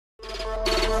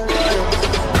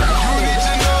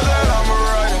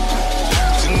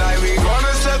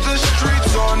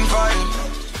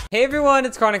Hey everyone,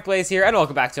 it's Chronic Blaze here, and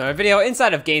welcome back to another video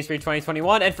inside of Gamespree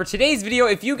 2021. And for today's video,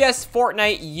 if you guessed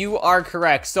Fortnite, you are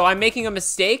correct. So I'm making a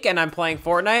mistake, and I'm playing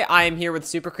Fortnite. I am here with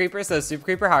Super Creeper. So Super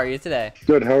Creeper, how are you today?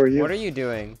 Good. How are you? What are you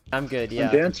doing? I'm good. Yeah.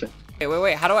 I'm dancing.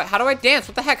 Wait. How do I dance?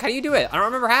 What the heck? How do you do it? I don't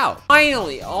remember how.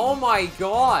 Finally! Oh my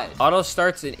god! Auto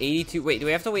starts in 82. Wait, do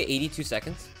we have to wait 82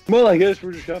 seconds? Well, I guess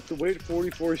we're just gonna have to wait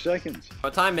 44 seconds.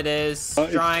 What time it is?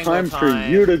 It's time for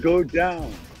you to go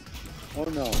down. Oh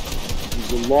no.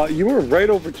 There's a lot. You were right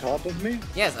over top of me?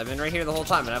 Yes, I've been right here the whole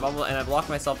time, and I've locked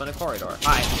myself in a corridor.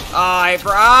 Hi.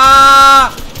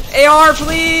 AR,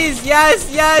 please! Yes!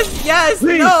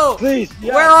 Please, no! Please,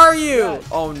 yes, where are you? Yes.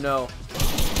 Oh no.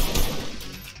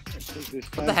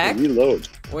 What the heck? Reload.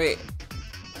 Wait.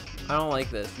 I don't like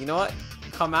this. You know what?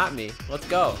 Come at me. Let's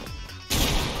go.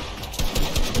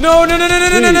 No!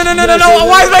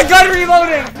 Why is my gun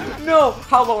reloading? No!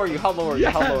 How low are you? How low are you?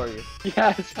 Yes. How low are you?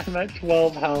 Yes, I'm at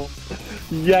 12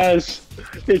 health. Yes,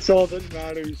 it's all that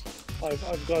matters.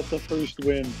 I've got the first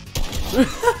win.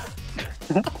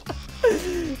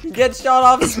 Get shot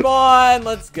off spawn.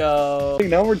 Let's go.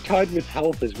 Now we're tied with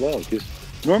health as well, because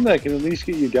normally I can at least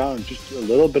get you down just a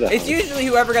little bit of health. It's usually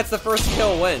whoever gets the first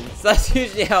kill wins. That's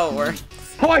usually how it works.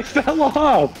 Oh, I fell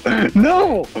off!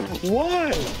 No!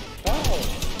 Why? Oh!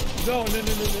 No.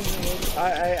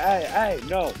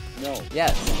 No.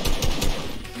 Yes.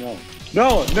 No.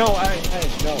 No,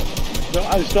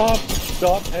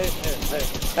 stop.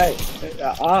 Hey.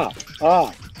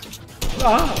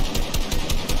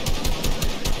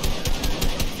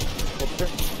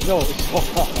 No,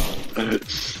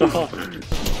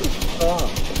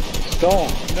 stop.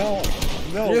 No.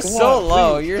 You're so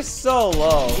low. You're so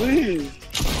low. Please.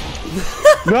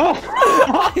 No.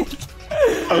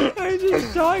 I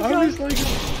just shotgun. Like,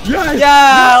 yes.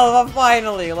 Yeah,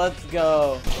 finally. Let's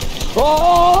go.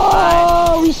 Oh,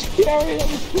 that was scary.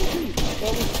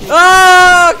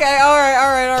 Oh, okay. All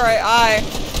right.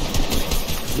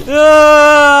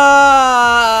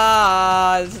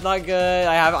 This is not good.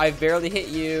 I barely hit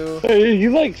you. Hey,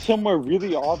 you like somewhere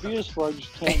really obvious where I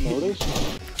just can't notice?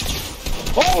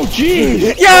 Oh,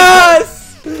 geez.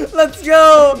 Yes! Let's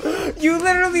go. You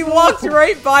literally walked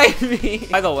right by me.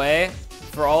 By the way,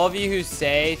 for all of you who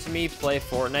say to me, play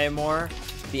Fortnite more,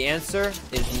 the answer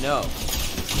is no.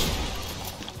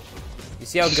 You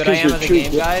see how good I am at the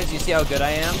game, guys? You see how good I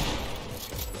am?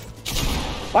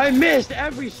 I missed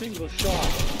every single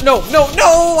shot. No!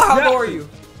 How low are you?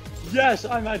 Yes,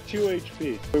 I'm at 2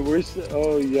 HP. Wait, where's the...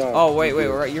 Oh, yeah. Oh, wait,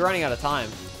 you're running out of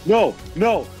time. No,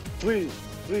 please.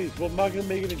 Well, I'm not gonna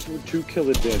make it into a 2-kill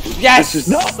advantage. Yes!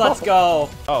 Let's go.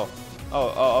 Oh,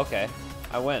 okay.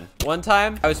 I win. One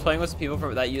time, I was playing with some people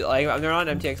from that you like. They're not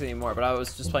on MTX anymore, but I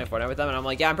was just playing Fortnite with them, and I'm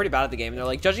like, yeah, I'm pretty bad at the game. And they're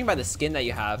like, judging by the skin that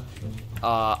you have,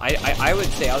 I would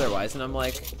say otherwise. And I'm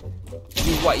like,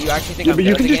 you actually think I'm good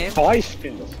at the game? But you can just buy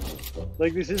skins.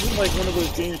 Like, this isn't like one of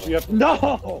those games where you have to... No!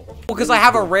 Well, because I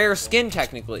have a rare skin,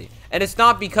 technically. And it's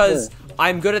not because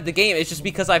I'm good at the game. It's just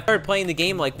because I started playing the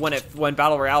game, like, when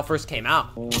Battle Royale first came out.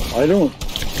 I don't...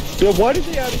 Yeah, why did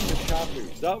they add in the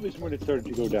chapters? That was when it started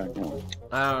to go downhill.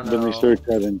 I don't know. Then they started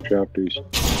adding chapters.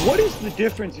 What is the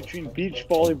difference between beach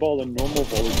volleyball and normal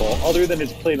volleyball, other than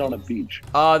it's played on a beach?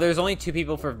 There's only 2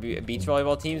 people for beach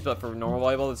volleyball teams, but for normal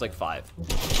volleyball, there's like 5.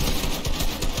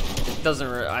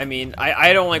 I mean,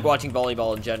 I don't like watching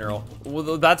volleyball in general.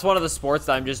 Well, that's one of the sports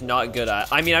that I'm just not good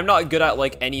at. I mean, I'm not good at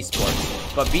like any sport,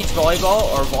 but beach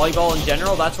volleyball or volleyball in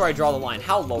general, that's where I draw the line.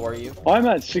 How low are you? I'm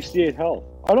at 68 health.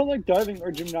 I don't like diving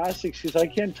or gymnastics because I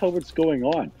can't tell what's going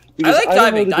on. I like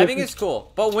diving. Diving is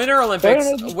cool, but Winter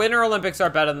Olympics are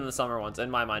better than the summer ones,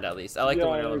 in my mind at least. I like the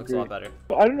Winter Olympics a lot better.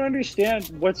 I don't understand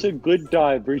what's a good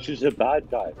dive versus a bad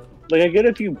dive. Like, I get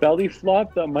if you belly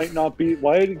flop, that might not be...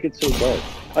 Why did it get so dark?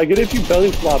 I get if you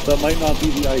belly flop, that might not be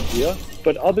the idea.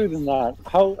 But other than that,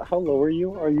 how low are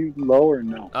you? Are you low or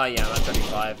no? Oh, yeah, I'm at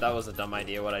 35. That was a dumb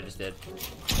idea, what I just did.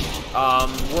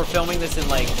 We're filming this in,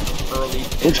 like, early...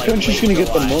 Which country's gonna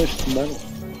get the most medals?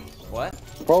 What?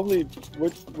 Probably...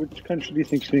 Which country do you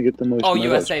think's gonna get the most medals?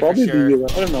 USA Probably for sure.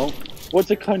 I don't know. What's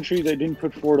a country that didn't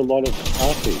put forward a lot of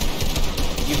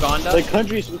athletes? Uganda? Like,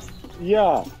 countries with...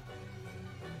 Yeah.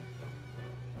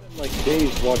 Like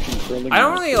days watching curling. I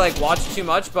don't really like watch too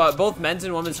much, but both men's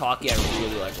and women's hockey, I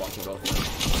really like watching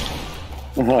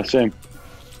both. Same.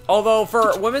 Although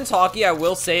for women's hockey, I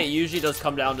will say it usually does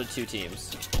come down to 2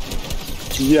 teams.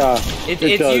 Yeah, it's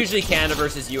usually Canada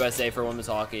versus USA for women's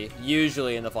hockey,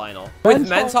 usually in the final. With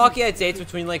men's hockey, I'd say it's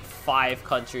between like 5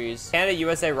 countries. Canada,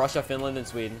 USA, Russia, Finland, and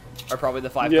Sweden are probably the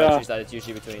 5 countries that it's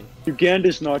usually between.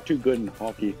 Uganda's not too good in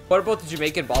hockey. What about the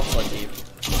Jamaican bobsled team?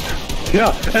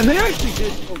 Yeah, and they actually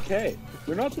did okay.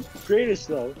 We're not the greatest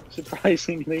though,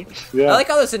 surprisingly. Yeah. I like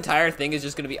how this entire thing is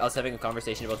just gonna be us having a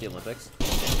conversation about the Olympics.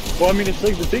 Well, I mean, it's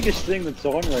like the biggest thing that's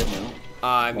on right now.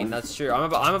 I mean, that's true. I'm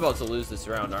about to lose this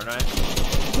round, aren't I?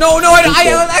 No, I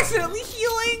am accidentally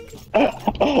healing.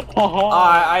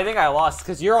 I think I lost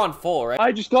because you're on full, right?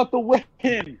 I just got the win.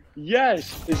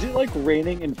 Yes. Is it like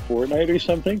raining in Fortnite or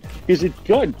something? Because it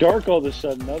got dark all of a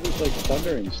sudden. Now there's like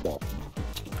thunder and stuff.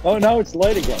 Oh, now it's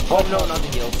light again. Oh no, not the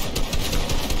heals.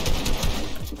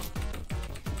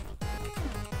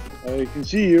 I can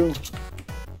see you.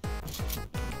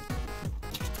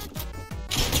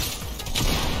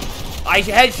 I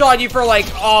headshot you for like,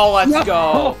 oh, let's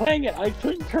go. Dang it, I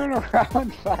couldn't turn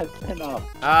around fast enough.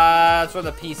 That's where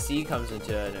the PC comes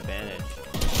into an advantage.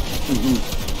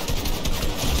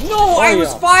 No, I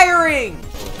was firing!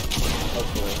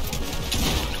 Okay.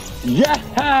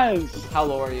 Yes! How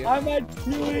low are you? I'm at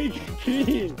 2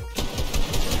 HP.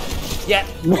 Yeah.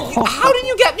 How did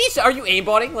you get me? Are you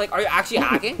aimbotting? Like, are you actually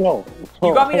hacking? No.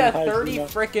 You got me to 30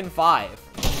 freaking 5.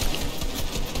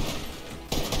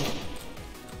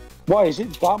 Why, is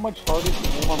it that much harder to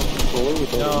aim on a controller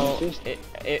without aim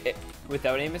assist?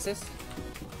 Without aim assist?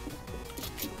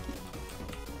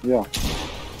 Yeah.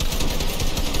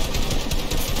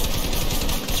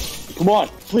 Come on,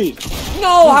 please.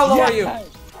 No, how low are you?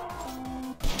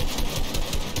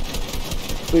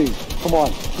 Please, come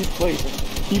on, keep placing.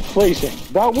 Keep placing.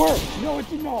 That worked. No, it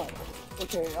did not.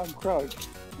 Okay, I'm crouched.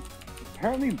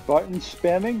 Apparently button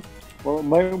spamming, well, it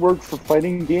might work for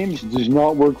fighting games, it does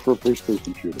not work for a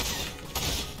first-person shooter.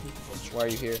 Why are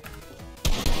you here?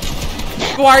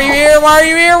 Why are you here? Why are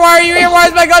you here? Why are you here? Why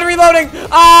is my gun reloading?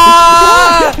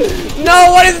 Ah!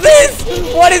 No, what is this?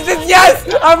 What is this? Yes!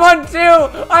 I'm on 2!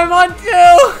 I'm on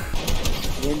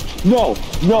 2! No,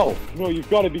 no, no, you've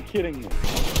got to be kidding me.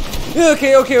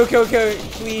 Okay,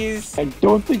 please. I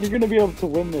don't think you're going to be able to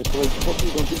win this. Like,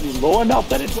 hopefully don't get me low enough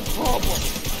that it's a problem.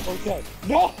 Okay.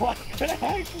 No, I can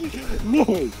actually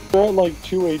lose. They're at like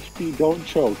 2 HP. Don't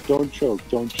choke. Don't choke.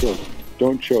 Don't choke.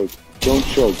 Don't choke. Don't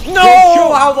choke. No! Don't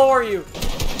choke. How low are you?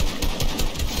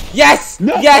 Yes!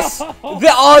 No. Yes!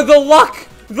 The luck!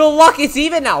 The luck! It's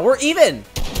even now. We're even.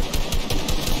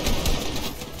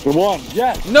 Come on.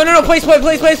 Yes. No. Place.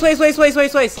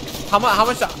 How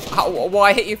much? Well,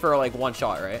 I hit you for like 1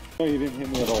 shot, right? No, you didn't hit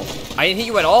me at all. I didn't hit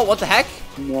you at all? What the heck?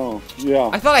 No. Yeah.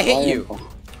 I thought I hit you.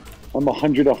 I'm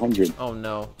 100. Oh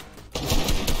no.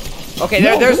 Okay,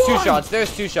 there's 2 shots.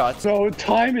 There's 2 shots. So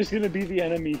time is gonna be the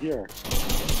enemy here.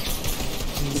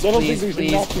 Please.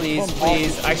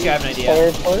 Actually, I have an idea. I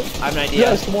have an idea.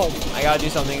 Yes, come on. I gotta do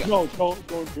something. No, don't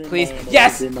dream. Please.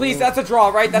 Yes, please. That's a draw,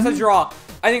 right? That's a draw.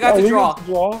 I think that's a draw.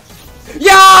 Draw.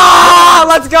 Yeah!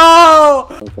 Let's go!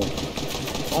 Okay.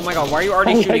 Oh my god, why are you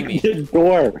already shooting me? The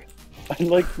door. I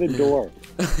like the door.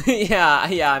 yeah,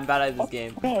 I'm bad at this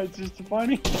game. No, it's just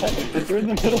funny that you're in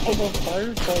the middle of a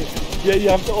firefight. Yeah, you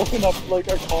have to open up like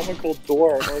a comical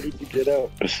door in order to get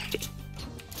out.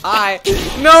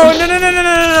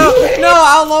 No,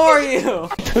 how low are you?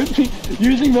 Could be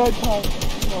using that time.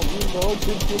 Reload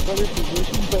to a better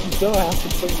position, but still have to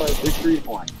play my victory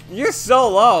point. You're so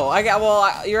low.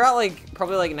 You're at like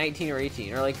probably like 19 or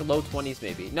 18 or like low 20s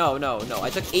maybe. No. I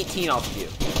took 18 off of you.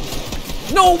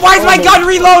 No, why is my gun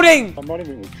reloading? I'm not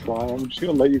even gonna try. I'm just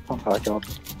gonna let you come back up.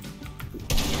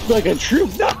 Like a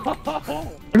troop. No.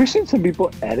 Have you seen some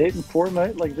people edit in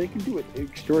Fortnite? Like they can do it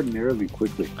extraordinarily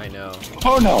quickly. I know.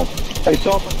 Oh no! I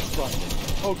saw from the front.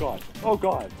 Oh god. Oh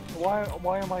god.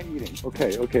 Why am I eating?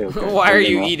 Okay. Why are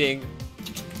you eating?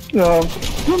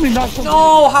 Really not something.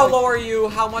 No, how low are you?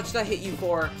 How much did I hit you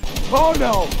for? Oh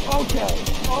no. Okay.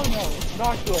 Oh no.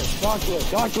 Not good.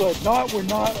 We're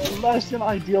not less than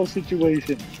ideal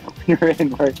situation you're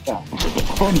in right now.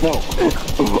 Oh no.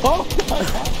 Oh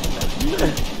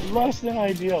god. Less than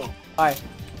ideal. Hi.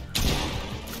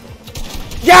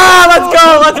 Yeah,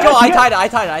 let's go. I tied it.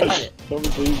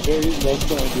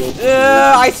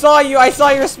 I saw you. I saw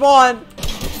your spawn.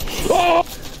 Oh.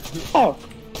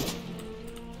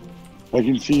 I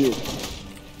can see you.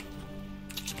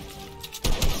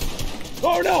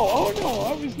 Oh no!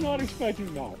 I was not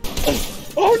expecting that.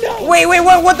 Oh no! Wait,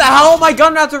 what the hell? My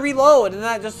gun had to reload, and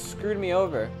that just screwed me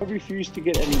over. I refuse to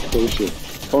get any closer.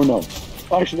 Oh no.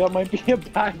 Actually, that might be a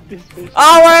bad decision.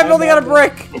 Oh, I'm building on a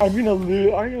brick! I'm gonna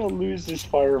lose this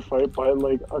firefight by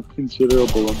like a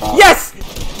considerable amount. Yes!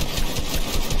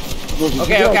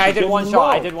 Okay, I did 1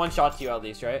 shot. I did 1 shot to you at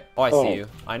least, right? Oh, I see you.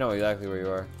 I know exactly where you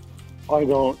are. I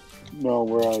don't know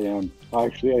where I am.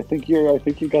 Actually, I think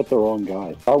you got the wrong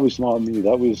guy. That was not me.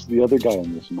 That was the other guy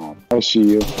on this map. I see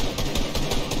you.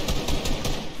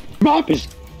 Map is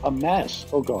a mess.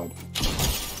 Oh god.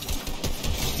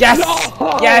 Yes!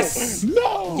 No! Yes!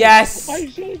 No! Yes! I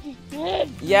should have just did.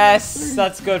 Yes!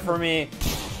 That's good for me.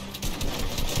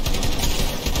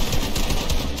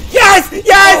 Yes!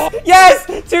 Yes! Yes!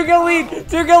 2-kill lead!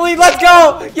 2-kill lead! Let's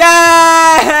go!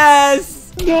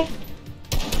 Yes! No!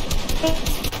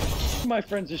 My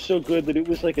friends are so good that it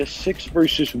was like a 6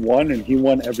 versus 1 and he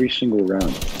won every single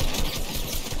round.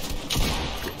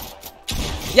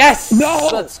 Yes! No!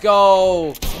 Let's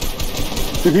go!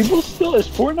 Do people still, is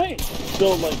Fortnite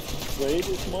still like played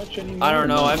as much anymore? I don't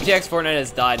know. MTX Fortnite has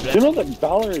died, but You know that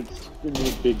Valorant's the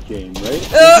new big game,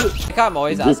 right? I'm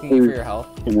always asking you for your health.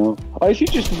 You know, I should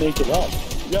just make it up.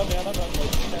 Yeah, man, I'm at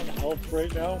like 10 health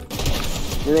right now.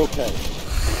 We're okay.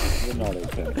 We're not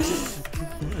okay.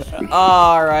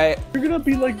 Alright. You're gonna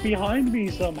be like behind me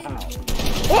somehow.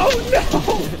 Oh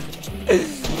no!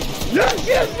 Yes,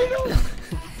 yes, we know!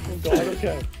 Oh god,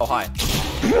 okay. Oh, hi.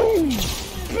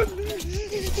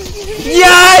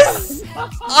 Yes!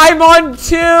 I'm on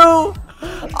 2!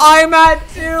 I'm at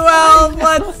 2 health!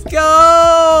 Let's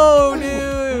go,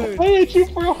 dude! I hit you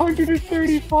for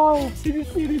 135. You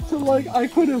just needed to like, I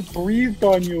could have breathed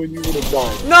on you and you would have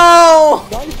died. No!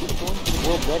 Guys who are going for the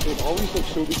world record always look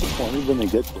so disappointed when they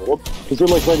get gold because they're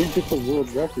like, I didn't get the world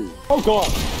record. Oh god,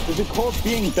 is it called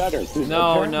being better?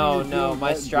 No, no, no.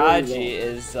 My strategy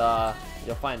is,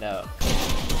 you'll find out.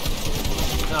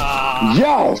 Ah.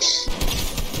 Yes!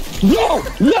 No!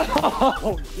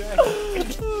 No! Yes.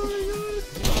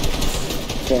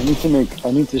 Okay,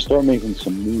 I need to start making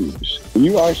some moves. Can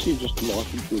you actually just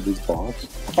walk into a big box?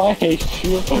 I hate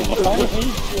you. I hate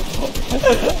you.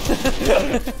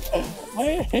 I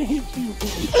hate you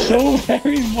so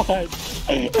very much.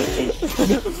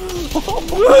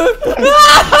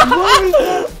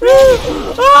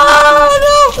 Ah,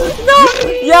 no! No!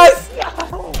 Yes!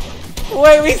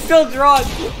 Wait, we still drawn.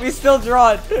 We still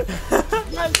drawn.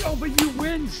 No, but you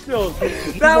win still.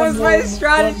 That was my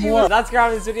strategy. That's it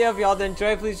for this video. If y'all did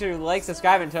enjoy, please sure to like,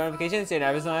 subscribe, and turn on notifications so you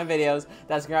never miss my videos.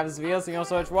 That's it for this video. Thank you all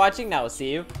so much for watching. Now we'll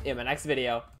see you in my next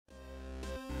video.